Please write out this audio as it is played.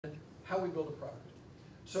how we build a product.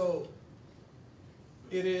 So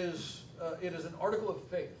it is an article of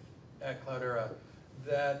faith at Cloudera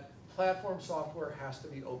that platform software has to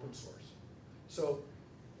be open source. So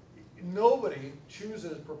nobody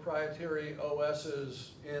chooses proprietary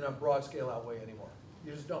OSs in a broad scale out way anymore.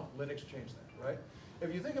 You just don't. Linux changed that, right?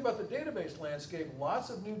 If you think about the database landscape, lots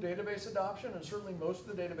of new database adoption, and certainly most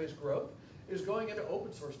of the database growth, is going into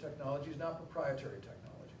open source technologies, not proprietary technologies.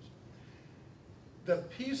 The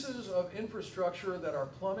pieces of infrastructure that are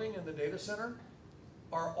plumbing in the data center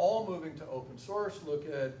are all moving to open source. Look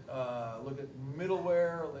at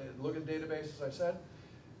middleware, look at database, as I said.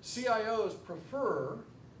 CIOs prefer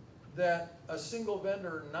that a single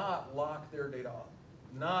vendor not lock their data up,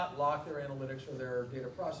 not lock their analytics or their data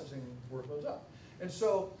processing workloads up. And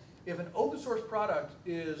so if an open source product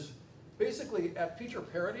is basically at feature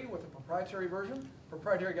parity with a proprietary version,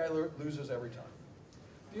 proprietary guy loses every time.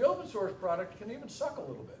 The open source product can even suck a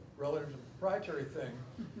little bit relative to the proprietary thing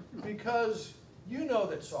because you know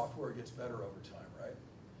that software gets better over time, right?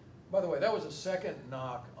 By the way, that was a second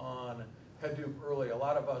knock on Hadoop early. A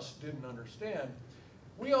lot of us didn't understand.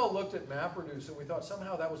 We all looked at MapReduce and we thought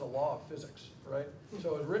somehow that was a law of physics, right?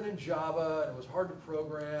 So it was written in Java and it was hard to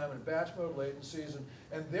program and batch mode latencies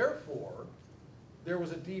and therefore there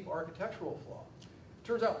was a deep architectural flaw.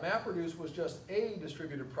 Turns out MapReduce was just a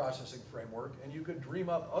distributed processing framework and you could dream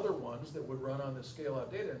up other ones that would run on this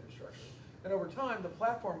scale-out data infrastructure. And over time, the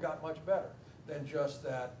platform got much better than just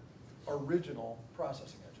that original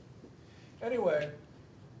processing engine. Anyway,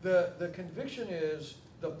 the conviction is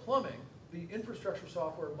the plumbing, the infrastructure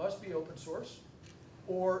software must be open source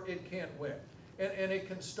or it can't win. And it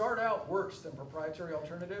can start out worse than proprietary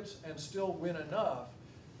alternatives and still win enough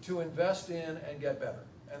to invest in and get better.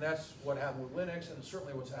 And that's what happened with Linux and it's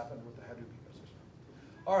certainly what's happened with the Hadoop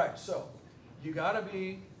ecosystem. All right, so you gotta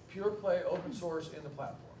be pure play open source in the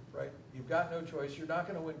platform, right? You've got no choice. You're not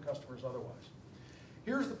gonna win customers otherwise.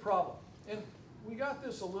 Here's the problem. And we got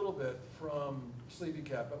this a little bit from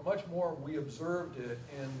Sleepycat, but much more we observed it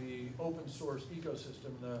in the open source ecosystem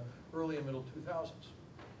in the early and middle 2000s.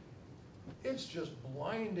 It's just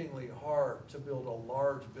blindingly hard to build a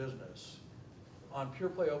large business on pure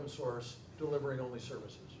play open source delivering only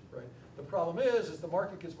services, right? The problem is as the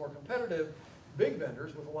market gets more competitive, big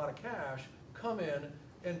vendors with a lot of cash come in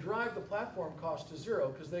and drive the platform cost to zero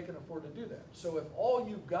because they can afford to do that. So if all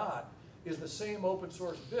you've got is the same open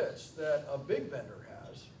source bits that a big vendor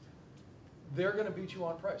has, they're going to beat you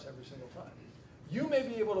on price every single time. You may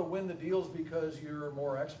be able to win the deals because you're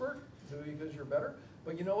more expert, because you're better,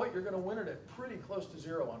 but you know what? You're going to win it at pretty close to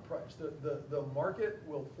zero on price. The market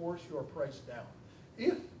will force your price down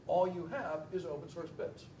if all you have is open source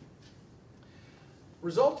bits.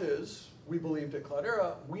 Result is, we believed at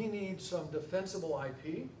Cloudera, we need some defensible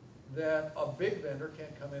IP that a big vendor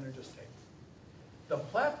can't come in and just take. The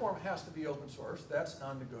platform has to be open source, that's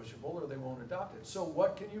non-negotiable or they won't adopt it. So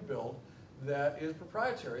what can you build that is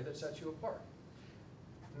proprietary that sets you apart?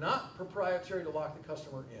 Not proprietary to lock the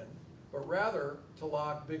customer in, but rather to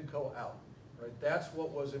lock Big Co out, right? That's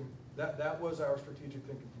what was that was our strategic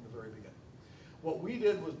thinking from the very beginning. What we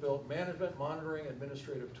did was build management, monitoring,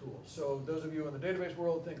 administrative tools. So those of you in the database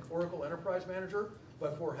world think Oracle Enterprise Manager,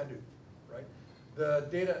 but for Hadoop, right? The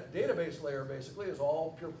database layer basically is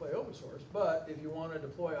all pure play open source, but if you want to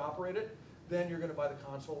deploy, operate it, then you're going to buy the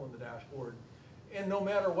console and the dashboard. And no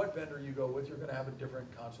matter what vendor you go with, you're going to have a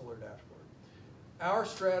different console or dashboard. Our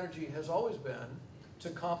strategy has always been to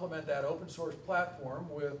complement that open source platform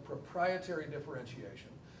with proprietary differentiation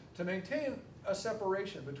to maintain a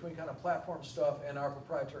separation between kind of platform stuff and our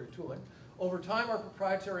proprietary tooling. Over time, our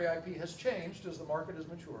proprietary IP has changed as the market has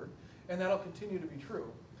matured, and that'll continue to be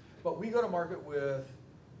true. But we go to market with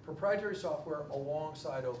proprietary software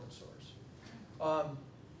alongside open source.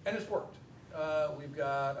 And it's worked. We've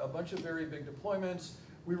got a bunch of very big deployments.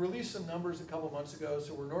 We released some numbers a couple months ago,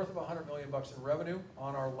 so we're north of $100 million in revenue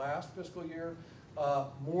on our last fiscal year.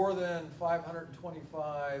 More than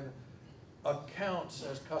 525 accounts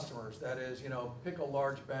as customers. That is, you know, pick a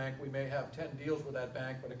large bank. We may have 10 deals with that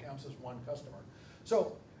bank, but it counts as one customer.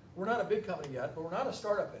 So we're not a big company yet, but we're not a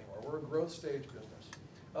startup anymore. We're a growth stage business.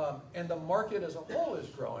 And the market as a whole is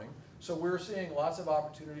growing, so we're seeing lots of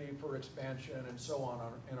opportunity for expansion and so on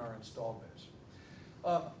in our installed base.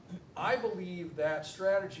 I believe that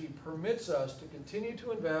strategy permits us to continue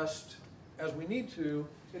to invest as we need to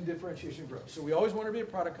in differentiation growth. So we always want to be a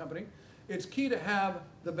product company. It's key to have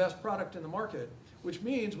the best product in the market, which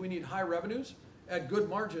means we need high revenues at good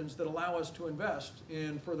margins that allow us to invest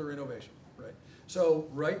in further innovation, right? So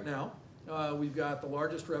right now, we've got the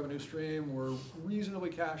largest revenue stream. We're reasonably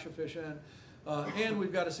cash efficient. And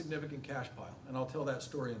we've got a significant cash pile, and I'll tell that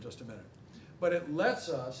story in just a minute. But it lets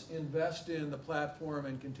us invest in the platform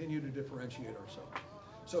and continue to differentiate ourselves.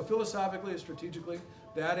 So philosophically and strategically,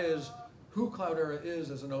 that is who Cloudera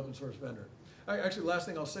is as an open source vendor. Actually, the last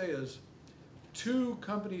thing I'll say is 2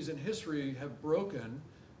 companies in history have broken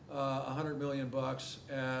 $100 million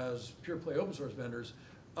as pure play open source vendors,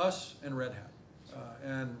 us and Red Hat.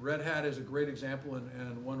 And Red Hat is a great example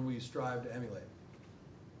and one we strive to emulate.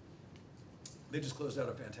 They just closed out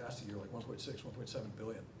a fantastic year, like 1.6, 1.7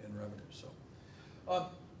 billion in revenue. So,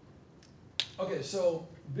 okay, so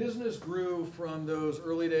business grew from those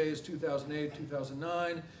early days, 2008,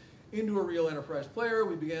 2009, into a real enterprise player.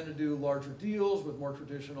 We began to do larger deals with more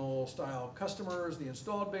traditional style customers. The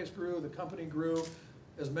installed base grew, the company grew.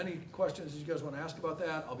 As many questions as you guys want to ask about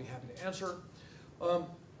that, I'll be happy to answer.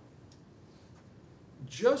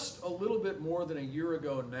 Just a little bit more than a year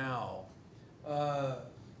ago now,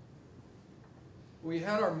 we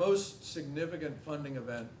had our most significant funding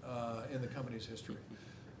event in the company's history.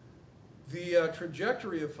 The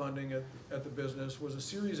trajectory of funding at the business was a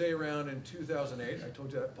Series A round in 2008. I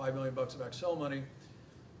told you that $5 million of Excel money.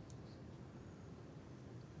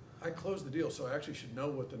 I closed the deal, so I actually should know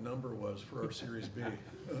what the number was for our Series B.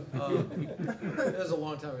 That was a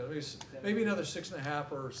long time ago. Maybe another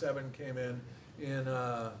 6.5 or 7 came in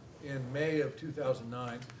May of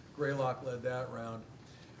 2009. Greylock led that round.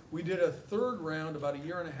 We did a 3rd round about a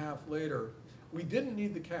year and a half later. We didn't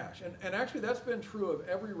need the cash, and actually that's been true of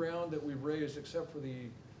every round that we've raised except for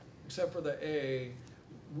the A.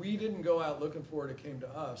 We didn't go out looking for it; it came to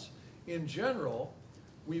us. In general,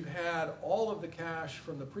 we've had all of the cash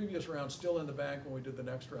from the previous round still in the bank when we did the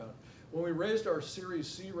next round. When we raised our Series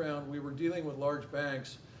C round, we were dealing with large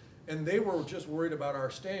banks, and they were just worried about our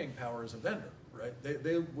staying power as a vendor. Right?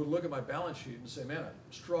 They would look at my balance sheet and say, man, a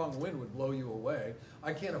strong wind would blow you away.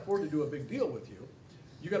 I can't afford to do a big deal with you.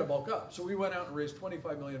 You got to bulk up. So we went out and raised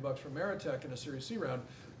 $25 million from Meritech in a Series C round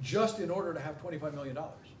just in order to have $25 million.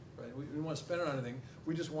 Right? We didn't want to spend it on anything.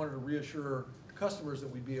 We just wanted to reassure customers that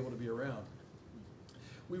we'd be able to be around.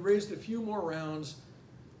 We raised a few more rounds,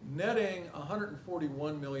 netting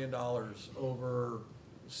 $141 million over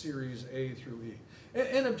Series A through E.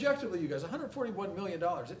 And objectively, you guys, $141 million,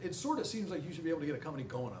 it sort of seems like you should be able to get a company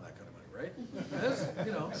going on that kind of money, right?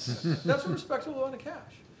 That's a respectable amount of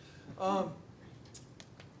cash.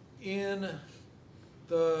 In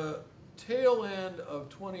the tail end of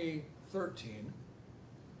 2013,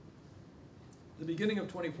 the beginning of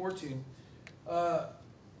 2014,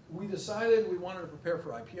 we decided we wanted to prepare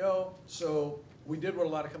for IPO, so we did what a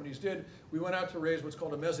lot of companies did. We went out to raise what's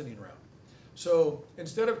called a mezzanine round. So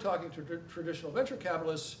instead of talking to traditional venture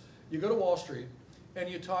capitalists, you go to Wall Street and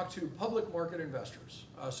you talk to public market investors.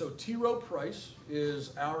 So T. Rowe Price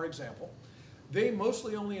is our example. They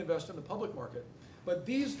mostly only invest in the public market, but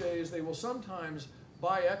these days they will sometimes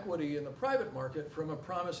buy equity in the private market from a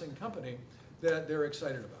promising company that they're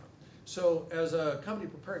excited about. So as a company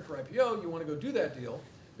preparing for IPO, you want to go do that deal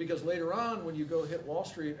because later on when you go hit Wall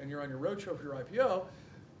Street and you're on your roadshow for your IPO,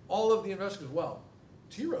 all of the investors, well,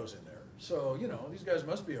 T. Rowe's in there. So, these guys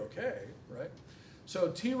must be okay, right?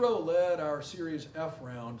 So T. Rowe led our Series F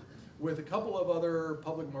round with a couple of other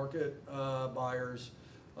public market buyers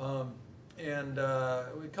and a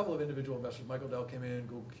couple of individual investors. Michael Dell came in,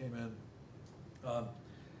 Google came in. But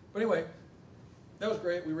anyway, that was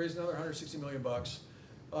great. We raised another $160 million.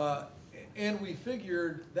 And we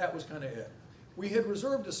figured that was kind of it. We had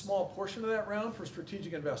reserved a small portion of that round for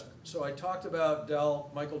strategic investment. So I talked about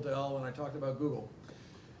Dell, Michael Dell, and I talked about Google.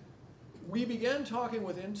 We began talking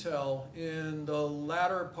with Intel in the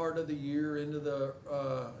latter part of the year into the,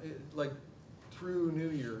 through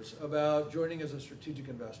New Year's about joining as a strategic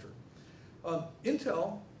investor.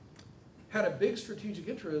 Intel had a big strategic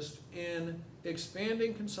interest in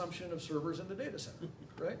expanding consumption of servers in the data center,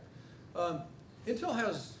 right? Intel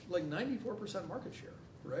has like 94% market share,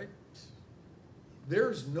 right?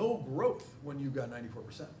 There's no growth when you've got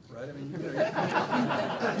 94%, right? I mean,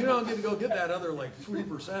 you don't get to go get that other like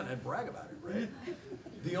 3% and brag about it, right?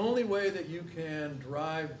 The only way that you can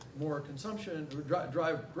drive more consumption, or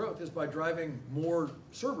drive growth, is by driving more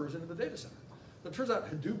servers into the data center. But it turns out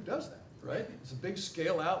Hadoop does that, right? It's a big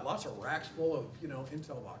scale out, lots of racks full of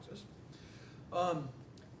Intel boxes.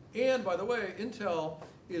 And by the way, Intel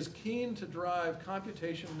is keen to drive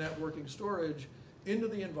computation, networking, storage into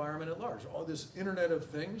the environment at large. All this Internet of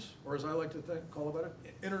Things, or as I like to call about it,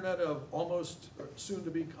 Internet of almost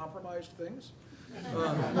soon-to-be compromised things.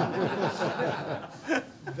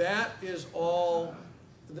 That is all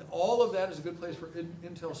of that is a good place for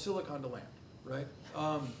Intel Silicon to land, right?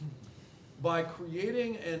 By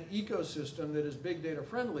creating an ecosystem that is big data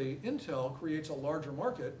friendly, Intel creates a larger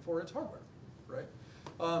market for its hardware, right?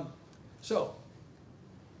 So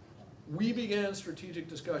we began strategic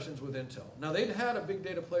discussions with Intel. Now they'd had a big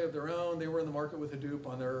data play of their own. They were in the market with Hadoop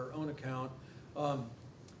on their own account.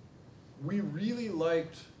 We really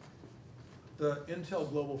liked the Intel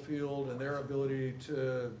global field and their ability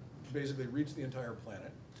to basically reach the entire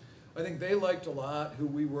planet. I think they liked a lot who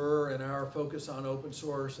we were and our focus on open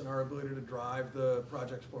source and our ability to drive the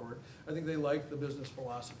projects forward. I think they liked the business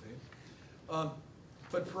philosophy.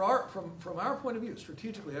 But from our point of view,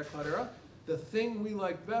 strategically at Cloudera, the thing we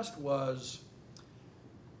liked best was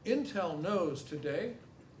Intel knows today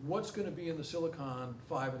what's going to be in the silicon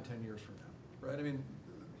 5 and 10 years from now, right? I mean,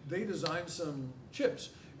 they designed some chips,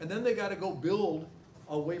 and then they got to go build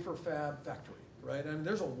a wafer fab factory, right? I mean,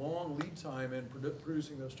 there's a long lead time in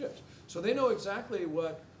producing those chips. So they know exactly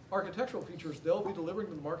what architectural features they'll be delivering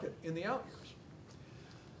to the market in the out years.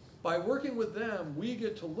 By working with them, we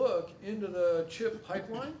get to look into the chip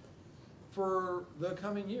pipeline for the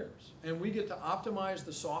coming years. And we get to optimize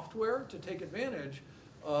the software to take advantage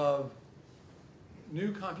of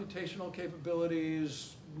new computational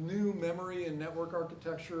capabilities, new memory and network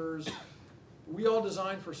architectures. We all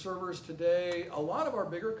design for servers today. A lot of our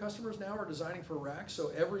bigger customers now are designing for racks, so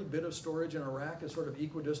every bit of storage in a rack is sort of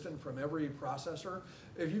equidistant from every processor.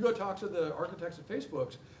 If you go talk to the architects at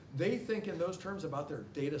Facebook, they think in those terms about their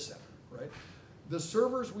data center, right? The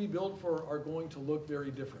servers we build for are going to look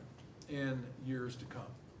very different in years to come.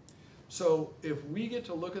 So if we get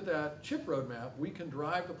to look at that chip roadmap, we can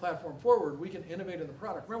drive the platform forward, we can innovate in the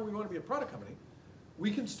product. Remember, we want to be a product company.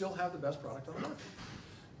 We can still have the best product on the market.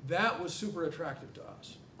 That was super attractive to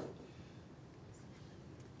us.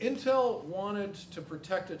 Intel wanted to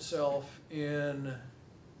protect itself in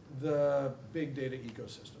the big data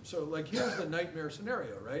ecosystem. So like here's the nightmare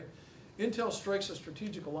scenario, right? Intel strikes a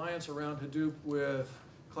strategic alliance around Hadoop with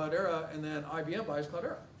Cloudera, and then IBM buys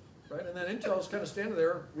Cloudera, right? And then Intel's kind of standing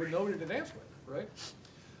there with nobody to dance with,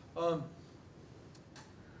 right?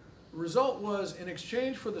 Result was, in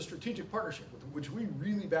exchange for the strategic partnership, which we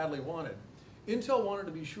really badly wanted, Intel wanted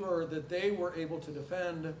to be sure that they were able to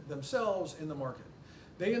defend themselves in the market.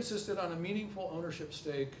 They insisted on a meaningful ownership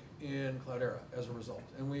stake in Cloudera as a result.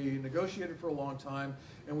 And we negotiated for a long time,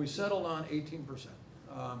 and we settled on 18%.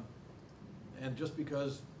 And just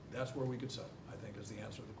because that's where we could settle, I think, is the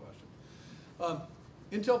answer to the question.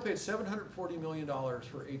 Intel paid $740 million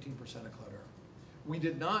for 18% of Cloudera. We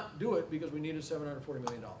did not do it because we needed $740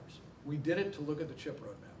 million. We did it to look at the chip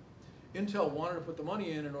roadmap. Intel wanted to put the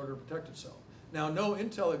money in order to protect itself. Now, no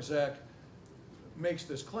Intel exec makes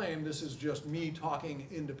this claim. This is just me talking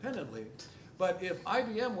independently. But if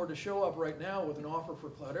IBM were to show up right now with an offer for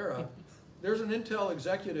Cloudera, there's an Intel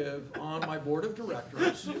executive on my board of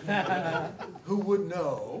directors who would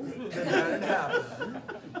know that had happened,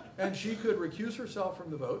 and she could recuse herself from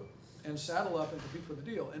the vote and saddle up and compete for the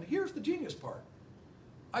deal. And here's the genius part.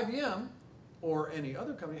 IBM, or any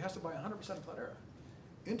other company, has to buy 100% of Cloudera.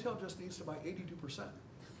 Intel just needs to buy 82%.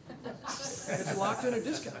 It's locked in a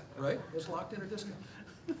discount, right? It's locked in a discount.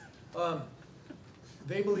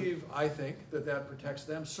 They believe, I think, that that protects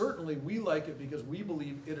them. Certainly, we like it because we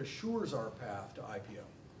believe it assures our path to IPO,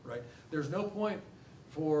 right? There's no point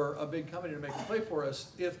for a big company to make a play for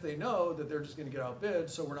us if they know that they're just going to get outbid,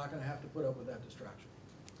 so we're not going to have to put up with that distraction.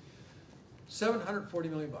 $740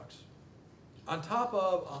 million bucks. On top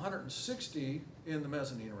of 160 in the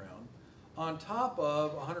mezzanine round, on top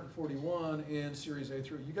of 141 in Series A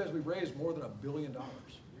through. You guys, we've raised more than $1 billion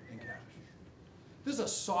in cash. This is a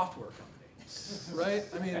software company, right?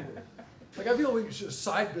 I mean, like I feel we should a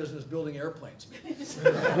side business building airplanes.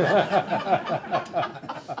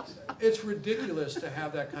 It's ridiculous to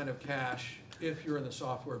have that kind of cash if you're in the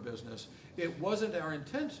software business. It wasn't our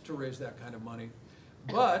intent to raise that kind of money,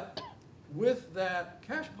 but with that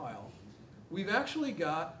cash pile, we've actually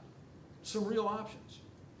got some real options.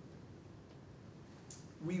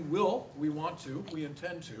 We want to, we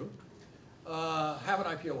intend to, have an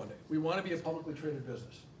IPO one day. We want to be a publicly traded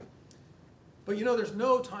business. But you know, there's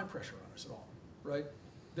no time pressure on us at all, right?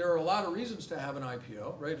 There are a lot of reasons to have an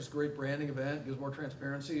IPO, right? It's a great branding event, gives more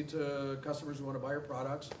transparency to customers who want to buy your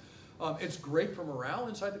products. It's great for morale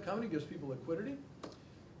inside the company, gives people liquidity.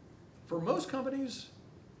 For most companies,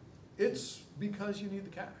 it's because you need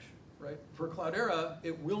the cash, right? For Cloudera,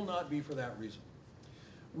 it will not be for that reason.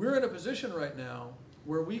 We're in a position right now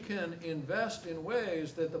where we can invest in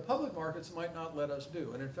ways that the public markets might not let us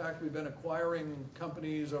do. And in fact, we've been acquiring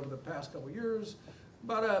companies over the past couple of years,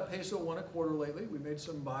 about a pace of 1 a quarter lately. We made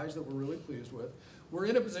some buys that we're really pleased with. We're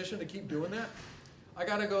in a position to keep doing that. I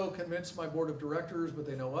got to go convince my board of directors, but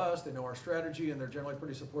they know us, they know our strategy, and they're generally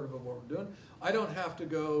pretty supportive of what we're doing. I don't have to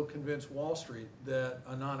go convince Wall Street that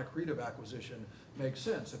a non-accretive acquisition makes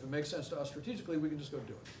sense. If it makes sense to us strategically, we can just go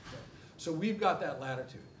do it. So we've got that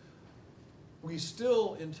latitude. We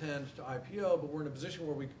still intend to IPO, but we're in a position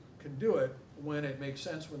where we can do it when it makes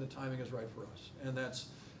sense, when the timing is right for us. And that's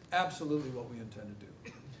absolutely what we intend to do.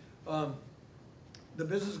 The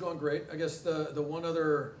business is going great. I guess the one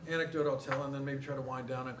other anecdote I'll tell, and then maybe try to wind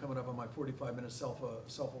down. I'm coming up on my 45-minute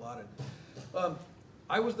self-allotted.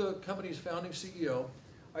 I was the company's founding CEO.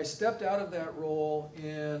 I stepped out of that role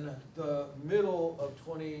in the middle of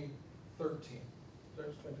 2013. That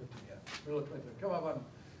was 2015, yeah, middle of 2013. Come up on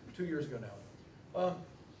 2 years ago now.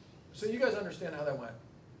 So you guys understand how that went.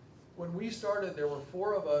 When we started, there were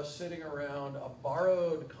 4 of us sitting around a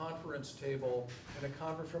borrowed conference table in a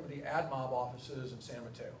conference room at the AdMob offices in San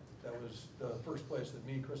Mateo. That was the first place that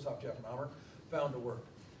me, Christoph, Jeff, and Amr found to work.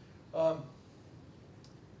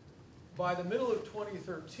 By the middle of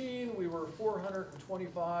 2013, we were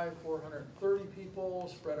 425, 430 people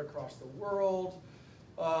spread across the world.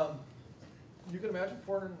 You can imagine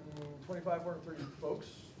 425, 430 folks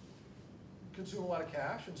consume a lot of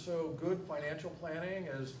cash, and so good financial planning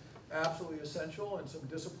is absolutely essential, and some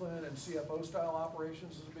discipline and CFO-style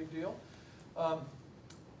operations is a big deal.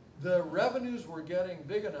 The revenues were getting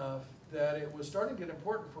big enough that it was starting to get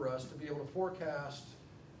important for us to be able to forecast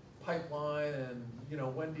pipeline and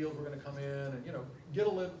when deals were going to come in, and get a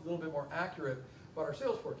little bit more accurate about our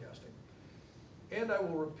sales forecasting. And I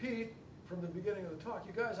will repeat from the beginning of the talk,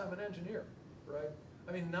 you guys, I'm an engineer, right?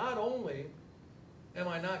 I mean, not only am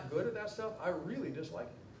I not good at that stuff, I really dislike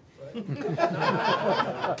it. Right?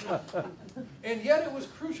 And yet it was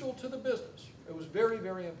crucial to the business. It was very,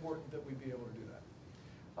 very important that we be able to do that.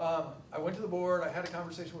 I went to the board, I had a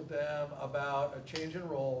conversation with them about a change in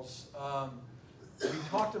roles. We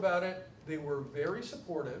talked about it, they were very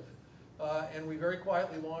supportive, and we very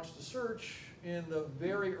quietly launched a search in the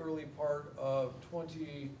very early part of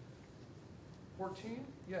 2014?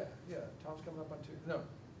 Yeah, Tom's coming up on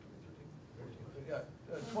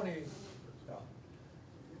 20,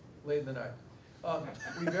 late in the night.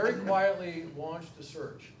 We very quietly launched a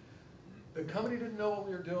search. The company didn't know what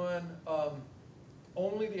we were doing.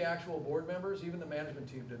 Only the actual board members, even the management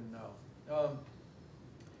team didn't know.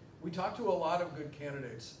 We talked to a lot of good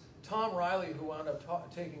candidates. Tom Riley, who wound up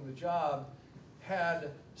taking the job,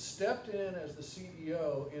 had stepped in as the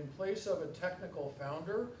CEO in place of a technical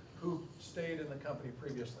founder who stayed in the company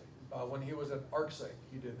previously. When he was at ArcSight,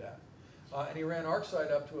 he did that. And he ran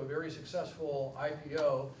ArcSight up to a very successful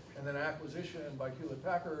IPO and then acquisition by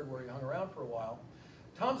Hewlett-Packard, where he hung around for a while.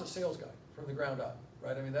 Tom's a sales guy from the ground up,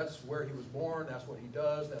 right? I mean, that's where he was born, that's what he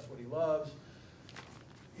does, that's what he loves.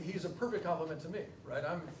 He's a perfect complement to me, right?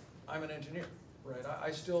 I'm an engineer, right?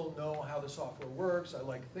 I still know how the software works. I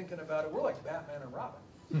like thinking about it. We're like Batman and Robin.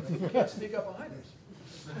 Right? You can't speak up behind us.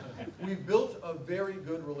 We've built a very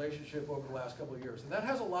good relationship over the last couple of years, and that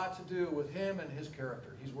has a lot to do with him and his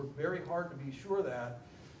character. He's worked very hard to be sure that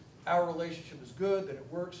our relationship is good, that it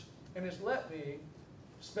works, and it's let me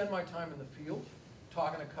spend my time in the field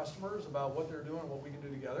talking to customers about what they're doing, what we can do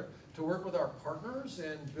together, to work with our partners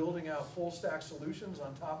in building out full stack solutions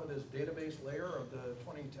on top of this database layer of the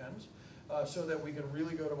 2010s so that we can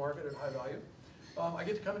really go to market at high value. I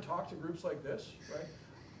get to come and talk to groups like this, right?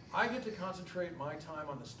 I get to concentrate my time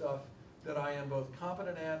on the stuff that I am both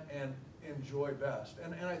competent at and enjoy best.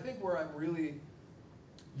 And I think where I'm really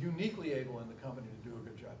uniquely able in the company to do a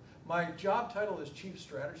good job. My job title is Chief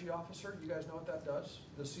Strategy Officer. You guys know what that does?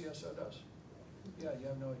 The CSO does? Yeah, you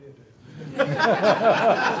have no idea, do you?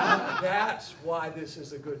 That's why this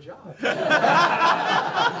is a good job.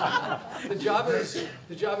 The job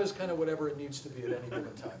is kind of whatever it needs to be at any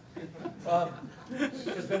given time.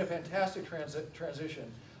 It's been a fantastic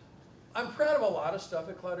transition. I'm proud of a lot of stuff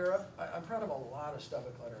at Cloudera. I'm proud of a lot of stuff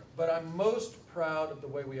at Cloudera, but I'm most proud of the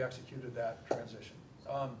way we executed that transition.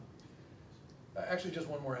 Actually, just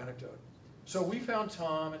one more anecdote. So we found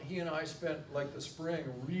Tom, and he and I spent like the spring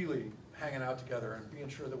really hanging out together and being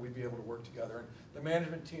sure that we'd be able to work together. And the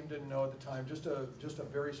management team didn't know at the time, just a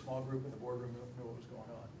very small group in the boardroom knew what was going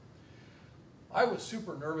on. I was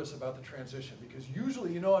super nervous about the transition because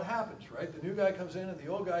usually you know what happens, right? The new guy comes in and the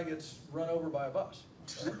old guy gets run over by a bus.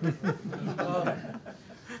 Right?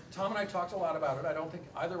 Tom and I talked a lot about it. I don't think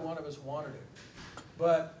either one of us wanted it.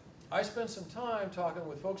 But I spent some time talking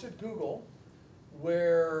with folks at Google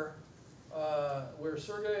where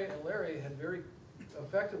Sergey and Larry had very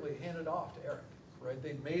effectively handed off to Eric, right?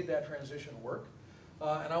 They'd made that transition work,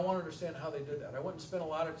 and I want to understand how they did that. I went and spent a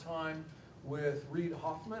lot of time with Reid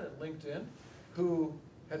Hoffman at LinkedIn, who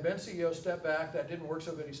had been CEO, stepped back, that didn't work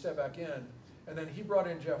so good, he stepped back in, and then he brought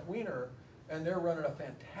in Jeff Weiner, and they're running a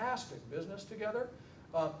fantastic business together,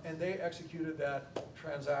 and they executed that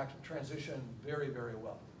transition very, very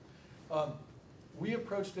well. We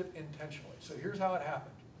approached it intentionally. So here's how it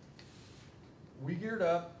happened. We geared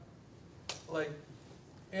up, like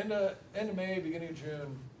end of May, beginning of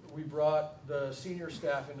June, we brought the senior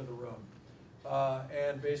staff into the room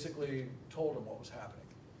and basically told them what was happening.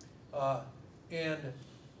 And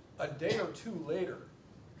a day or two later,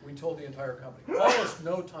 we told the entire company, almost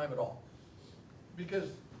no time at all, because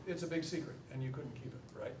it's a big secret and you couldn't keep it,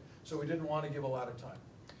 right? So we didn't want to give a lot of time.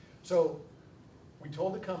 So we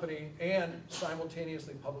told the company and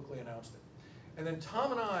simultaneously publicly announced it. And then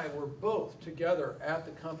Tom and I were both together at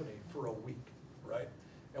the company for a week, right?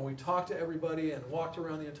 And we talked to everybody and walked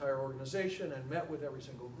around the entire organization and met with every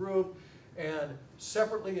single group. And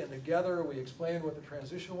separately and together, we explained what the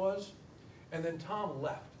transition was. And then Tom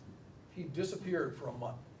left. He disappeared for a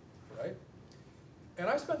month, right? And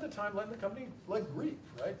I spent the time letting the company like grieve,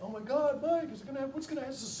 right? Oh my God, Mike, is it gonna have, what's gonna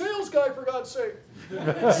happen? It's a sales guy, for God's sake.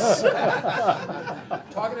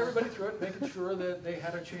 Talking to everybody through it, making sure that they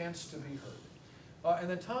had a chance to be heard. And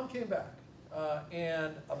then Tom came back,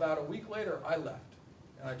 and about a week later, I left.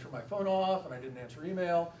 And I turned my phone off, and I didn't answer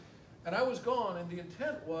email. And I was gone, and the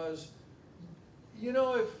intent was, you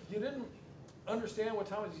know, if you didn't understand what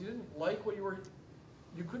Tom was, you didn't like what you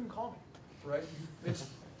couldn't call me, right? It's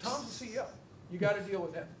Tom's the CEO. You got to deal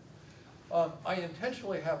with him. I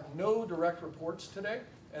intentionally have no direct reports today,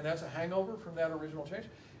 and that's a hangover from that original change.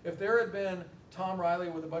 If there had been Tom Riley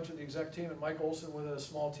with a bunch of the exec team and Mike Olson with a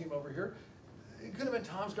small team over here, it could have been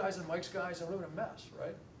Tom's guys and Mike's guys, and it would have been a mess,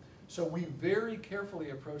 right? So we very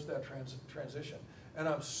carefully approached that transition, and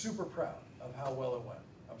I'm super proud of how well it went.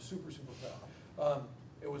 I'm super, super proud.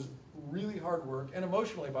 It was really hard work, and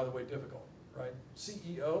emotionally, by the way, difficult, right?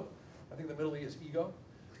 CEO, I think the middle E is ego.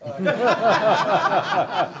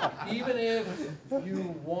 Even if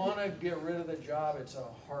you want to get rid of the job, it's a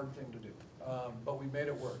hard thing to do. But we made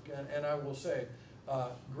it work. And I will say,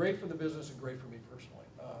 great for the business and great for me personally.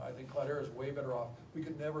 I think Cloudera is way better off. We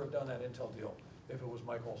could never have done that Intel deal if it was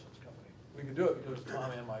Mike Olson's company. We could do it because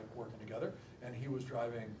Tom and Mike working together, and he was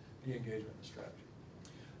driving the engagement and strategy.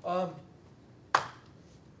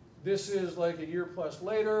 This is like a year plus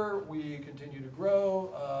later. We continue to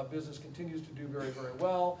grow. Business continues to do very, very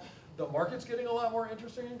well. The market's getting a lot more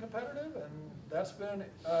interesting and competitive, and that's been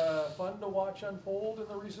fun to watch unfold in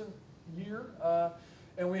the recent year.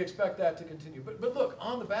 And we expect that to continue. But look,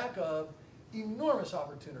 on the back of enormous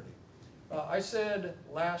opportunity. I said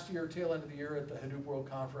last year, tail end of the year at the Hadoop World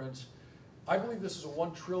Conference, I believe this is a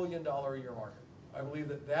 $1 trillion a year market. I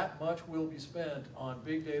believe that much will be spent on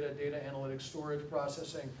big data, data analytics, storage,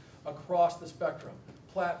 processing, across the spectrum.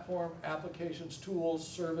 Platform, applications, tools,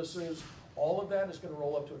 services, all of that is going to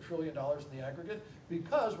roll up to $1 trillion in the aggregate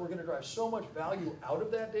because we're going to drive so much value out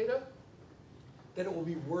of that data that it will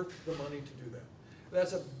be worth the money to do that.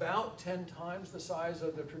 That's about 10 times the size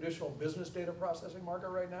of the traditional business data processing market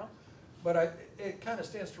right now. But it kind of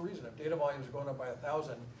stands to reason. If data volumes are going up by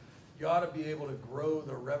 1,000, you ought to be able to grow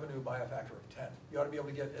the revenue by a factor of 10. You ought to be able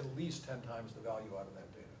to get at least 10 times the value out of that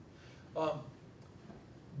data.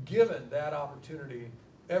 Given that opportunity,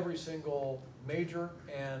 every single major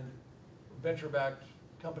and venture-backed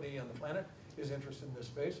company on the planet is interested in this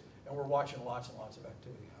space, and we're watching lots and lots of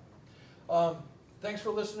activity happen. Thanks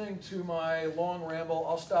for listening to my long ramble.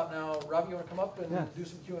 I'll stop now. Robbie, you want to come up and do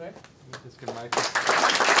some Q&A? Just get Mike.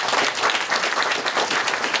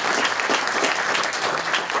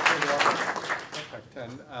 Perfect.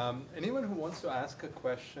 And anyone who wants to ask a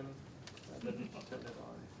question, let me turn it on.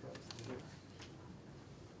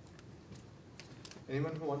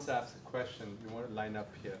 Anyone who wants to ask a question, you want to line up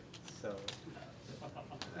here. So,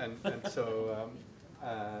 and so,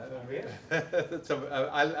 so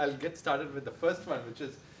I'll get started with the first one, which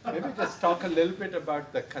is maybe just talk a little bit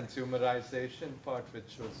about the consumerization part,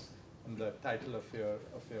 which was on the title of your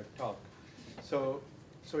talk. So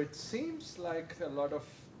it seems like a lot of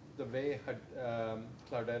the way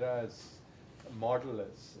Cloudera's model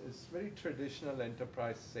is very traditional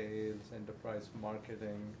enterprise sales, enterprise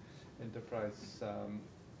marketing, enterprise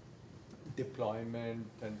deployment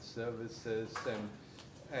and services,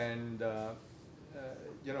 and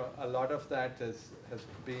you know, a lot of that has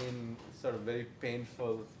been sort of very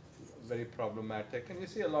painful, very problematic, and you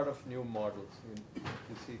see a lot of new models.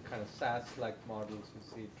 You see kind of SaaS-like models, you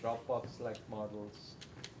see Dropbox-like models.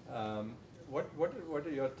 What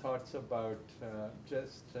are your thoughts about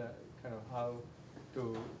just kind of how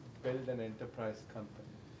to build an enterprise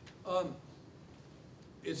company?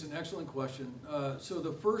 It's an excellent question. So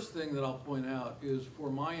the first thing that I'll point out is for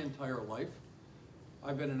my entire life,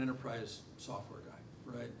 I've been an enterprise software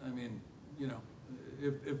guy, right? I mean, you know,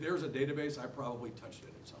 if there's a database, I probably touched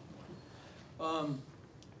it at some point.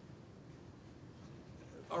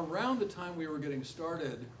 Around the time we were getting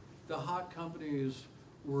started, the hot companies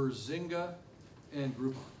were Zynga and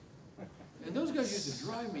Groupon. And those guys used to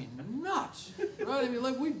drive me nuts, right? I mean,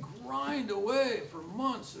 like, we'd grind away for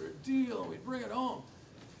months or a deal, and we'd bring it home.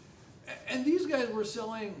 And these guys were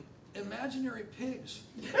selling imaginary pigs.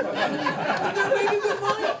 And they're making good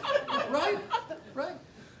money, right? Right?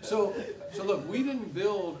 So look, we didn't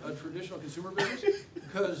build a traditional consumer business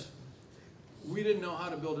because we didn't know how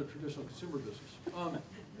to build a traditional consumer business.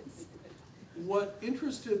 What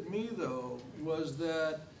interested me, though, was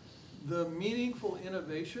that the meaningful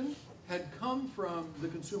innovation had come from the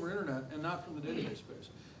consumer internet and not from the database space.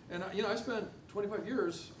 And you know, I spent 25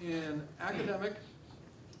 years in academic,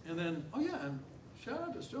 and then, oh yeah, and shout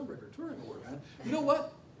out to Stonebreaker Turing Award, man. You know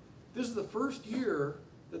what? This is the first year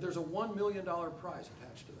that there's a $1 million prize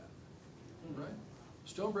attached to that, right?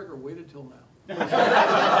 Stonebreaker waited till now. Guys.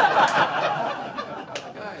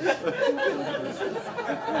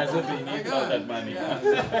 As if he needs all that money.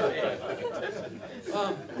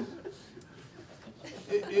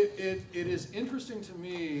 It is interesting to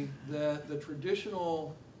me that the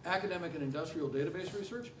traditional academic and industrial database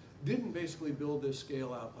research didn't basically build this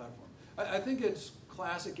scale-out platform. I think it's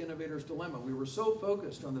classic innovator's dilemma. We were so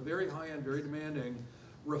focused on the very high-end, very demanding,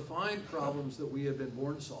 refined problems that we had been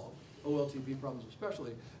born to solve, OLTP problems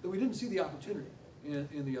especially, that we didn't see the opportunity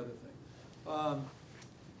in the other thing.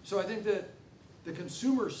 So I think that the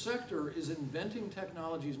consumer sector is inventing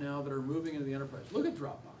technologies now that are moving into the enterprise. Look at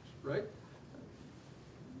Dropbox, right?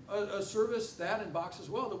 A service, that and Box as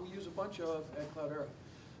well, that we use a bunch of at Cloudera.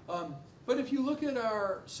 But if you look at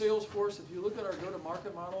our sales force, if you look at our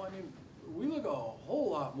go-to-market model, I mean, we look a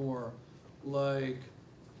whole lot more like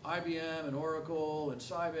IBM and Oracle and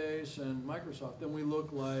Sybase and Microsoft than we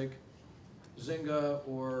look like Zynga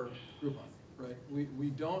or Groupon, right? We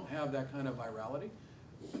don't have that kind of virality.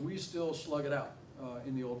 We still slug it out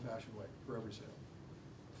in the old-fashioned way for every sale.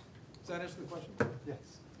 Does that answer the question?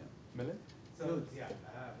 Yes. Yeah. Milind? So, yeah,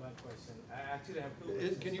 I have one question. I actually have two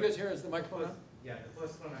questions. Can you guys hear? Is the microphone on? Yeah, the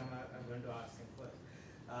first one I'm going to ask him first.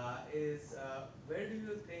 Where do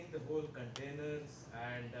you think the whole containers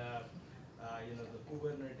and you know, the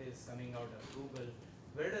Kubernetes coming out of Google,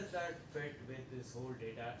 where does that fit with this whole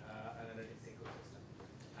data analytics ecosystem?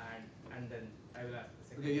 And then I will ask the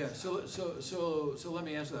second. Okay, yeah. question. So let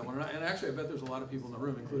me answer that one. And actually, I bet there's a lot of people in the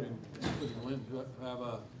room, including Lynn, who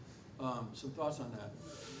have some thoughts on that.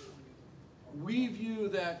 We view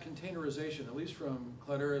that containerization, at least from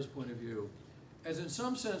Cloudera's point of view, as in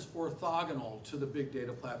some sense orthogonal to the big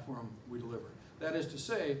data platform we deliver. That is to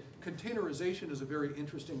say, containerization is a very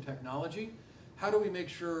interesting technology. How do we make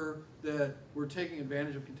sure that we're taking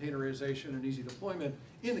advantage of containerization and easy deployment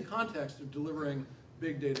in the context of delivering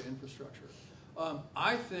big data infrastructure?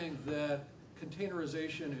 I think that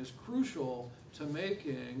containerization is crucial to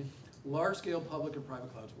making large-scale public and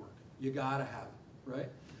private clouds work. You gotta have it,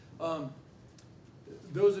 right?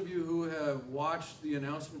 Those of you who have watched the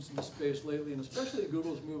announcements in the space lately, and especially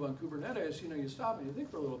Google's move on Kubernetes, you know, you stop and you think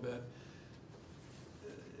for a little bit.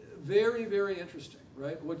 Very, very interesting,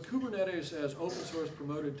 right? What Kubernetes as open source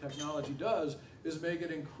promoted technology does is make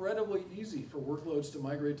it incredibly easy for workloads to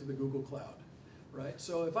migrate to the Google Cloud, right?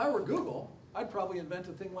 So if I were Google, I'd probably invent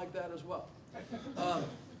a thing like that as well.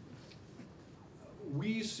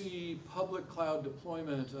 We see public cloud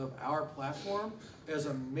deployment of our platform as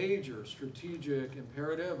a major strategic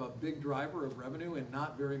imperative, a big driver of revenue in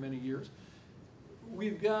not very many years.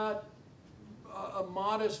 We've got a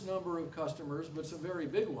modest number of customers, but some very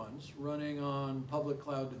big ones running on public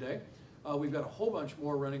cloud today. We've got a whole bunch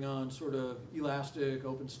more running on sort of elastic,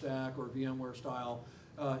 OpenStack, or VMware style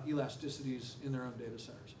elasticities in their own data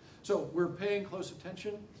centers. So we're paying close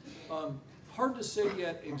attention. Hard to say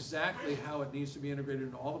yet exactly how it needs to be integrated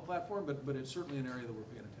into all the platform, but it's certainly an area that we're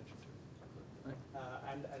paying attention to. Right?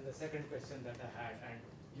 And the second question that I had, and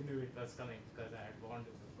you knew it was coming because I had warned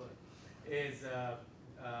you before, is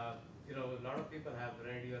you know, a lot of people have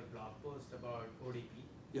read your blog post about ODP.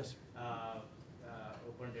 Yes.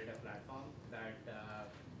 Open data platform that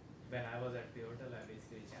when I was at Pivotal, I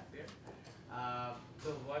basically championed.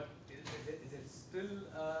 So what is it still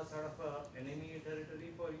sort of an enemy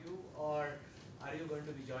territory for you, or are you going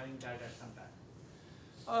to be joining that at some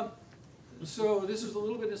time? So this is a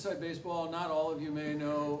little bit inside baseball. Not all of you may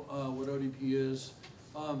know what ODP is.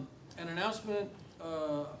 An announcement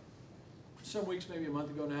some weeks, maybe a month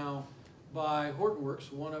ago now, by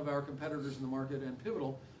Hortonworks, one of our competitors in the market, and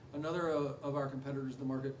Pivotal, another of our competitors in the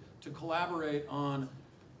market, to collaborate on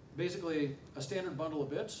basically a standard bundle of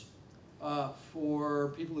bits for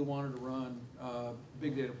people who wanted to run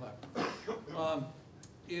big data platforms.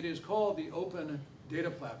 It is called the Open Data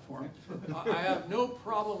Platform. I have no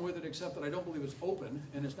problem with it except that I don't believe it's open,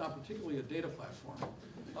 and it's not particularly a data platform.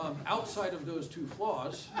 Outside of those two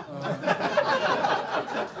flaws,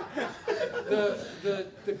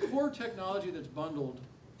 the core technology that's bundled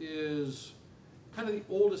is kind of the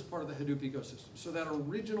oldest part of the Hadoop ecosystem. So that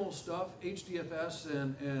original stuff, HDFS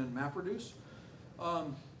and MapReduce,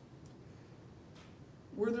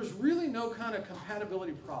 where there's really no kind of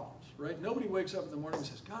compatibility problems, right? Nobody wakes up in the morning and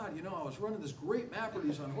says, God, you know, I was running this great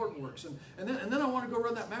MapReduce on Hortonworks, and then I want to go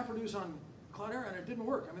run that MapReduce on Cloudera, and it didn't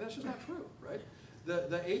work. I mean, that's just not true, right?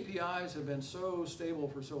 The APIs have been so stable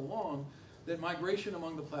for so long that migration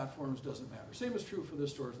among the platforms doesn't matter. Same is true for the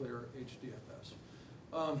storage layer HDFS.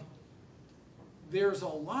 There's a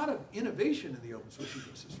lot of innovation in the open source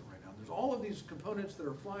ecosystem right now. There's all of these components that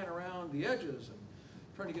are flying around the edges and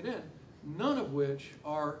trying to get in, none of which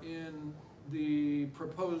are in the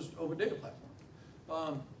proposed open data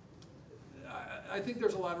platform. I think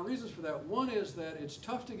there's a lot of reasons for that. One is that it's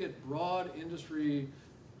tough to get broad industry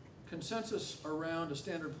consensus around a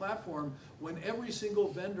standard platform when every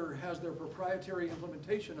single vendor has their proprietary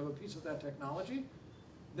implementation of a piece of that technology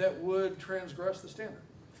that would transgress the standard.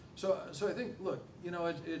 So I think, look, you know,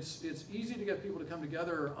 it's easy to get people to come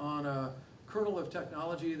together on a kernel of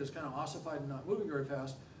technology that's kind of ossified and not moving very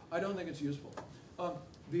fast. I don't think it's useful.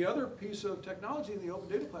 The other piece of technology in the open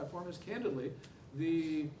data platform is, candidly,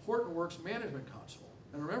 the Hortonworks management console.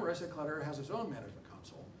 And remember, I said Cloudera has its own management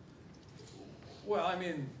console. Well, I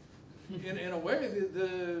mean, in a way,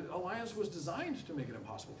 the alliance was designed to make it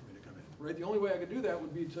impossible for me to come in, right? The only way I could do that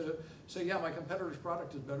would be to say, yeah, my competitor's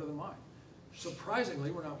product is better than mine.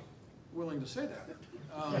 Surprisingly, we're not willing to say that.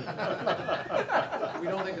 We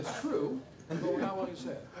don't think it's true, but we're not willing to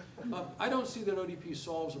say it. I don't see that ODP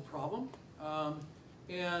solves a problem,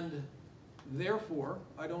 and therefore,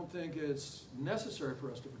 I don't think it's necessary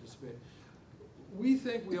for us to participate. We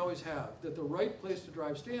think we always have, that the right place to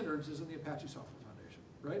drive standards is in the Apache Software Foundation,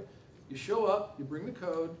 right? You show up, you bring the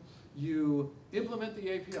code, you implement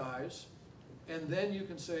the APIs, and then you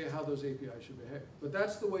can say how those APIs should behave. But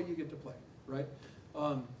that's the way you get to play, right?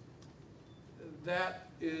 That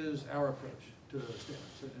is our approach to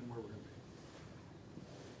standards and where we're going to be.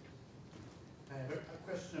 I have a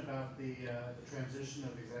question about the transition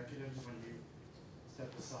of executives when you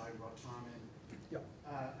step aside, brought Tom in. Yeah.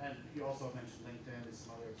 And you also mentioned LinkedIn and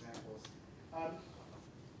some other examples.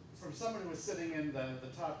 From someone who was sitting in the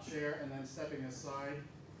top chair and then stepping aside,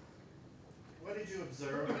 what did you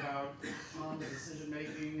observe about Tom's decision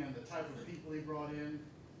making and the type of people he brought in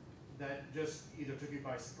that just either took you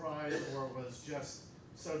by surprise or was just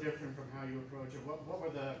so different from how you approach it? What were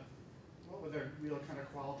the real kind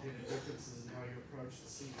of qualitative differences in how you approach the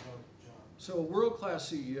CEO job? So a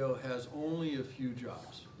world-class CEO has only a few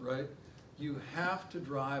jobs, right? You have to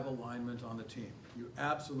drive alignment on the team. You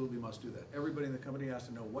absolutely must do that. Everybody in the company has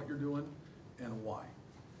to know what you're doing and why.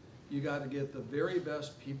 You got to get the very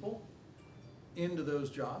best people into those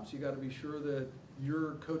jobs. You got to be sure that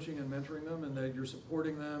you're coaching and mentoring them and that you're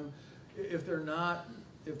supporting them. If they're not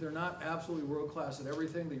absolutely world-class at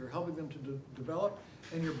everything, that you're helping them to develop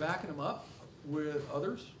and you're backing them up with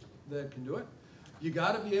others that can do it. You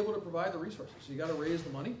got to be able to provide the resources. You got to raise the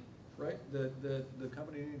money, right, that the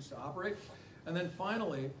company needs to operate. And then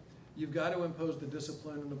finally, you've got to impose the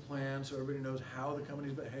discipline and the plan so everybody knows how the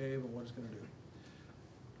company's behave and what it's going to do.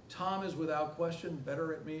 Tom is without question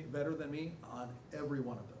better than me on every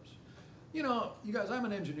one of those. You know, you guys, I'm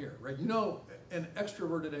an engineer, right? You know, an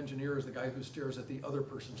extroverted engineer is the guy who stares at the other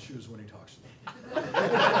person's shoes when he talks to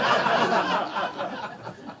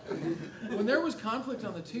them. When there was conflict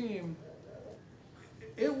on the team,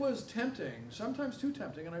 it was tempting, sometimes too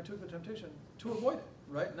tempting, and I took the temptation to avoid it,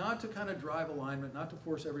 right? Not to kind of drive alignment, not to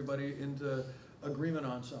force everybody into agreement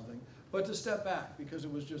on something, but to step back because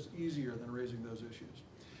it was just easier than raising those issues.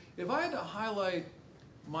 If I had to highlight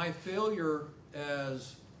my failure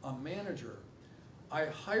as a manager, I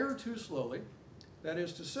hire too slowly. That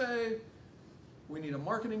is to say, we need a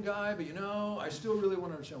marketing guy, but you know, I still really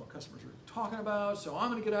want to understand what customers are talking about, so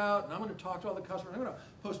I'm going to get out and I'm going to talk to all the customers. I'm going to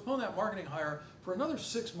postpone that marketing hire for another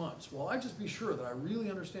 6 months while I just be sure that I really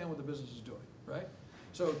understand what the business is doing, right?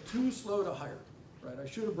 So too slow to hire, right? I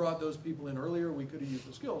should have brought those people in earlier. We could have used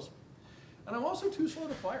the skills. And I'm also too slow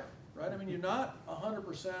to fire, right? I mean, you're not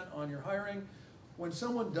 100% on your hiring. When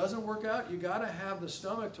someone doesn't work out, you got to have the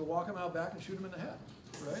stomach to walk them out back and shoot them in the head,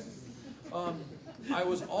 right? I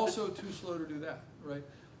was also too slow to do that, right?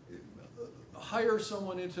 Hire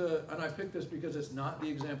someone into, and I picked this because it's not the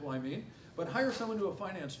example I mean, but hire someone to a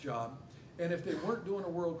finance job, and if they weren't doing a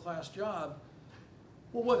world-class job,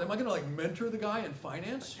 well, what, am I gonna like mentor the guy in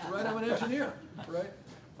finance, right? I'm an engineer, right?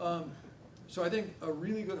 So I think a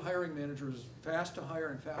really good hiring manager is fast to hire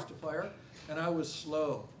and fast to fire, and I was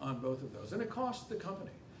slow on both of those, and it cost the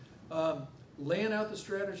company. Laying out the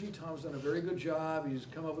strategy, Tom's done a very good job. He's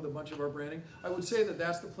come up with a bunch of our branding. I would say that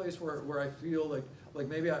that's the place where I feel like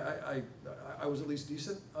maybe I was at least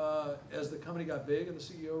decent as the company got big in the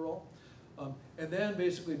CEO role. And then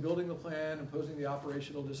basically building the plan, imposing the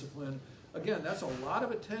operational discipline. Again, that's a lot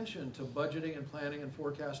of attention to budgeting and planning and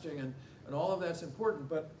forecasting, and all of that's important.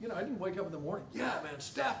 But you know, I didn't wake up in the morning, yeah, man,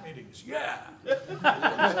 staff meetings, yeah.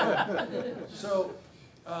 So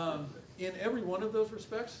in every one of those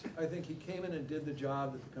respects, I think he came in and did the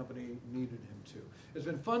job that the company needed him to. It's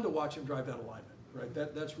been fun to watch him drive that alignment, right?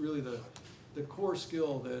 That's really the core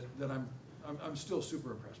skill that I'm still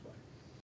super impressed by.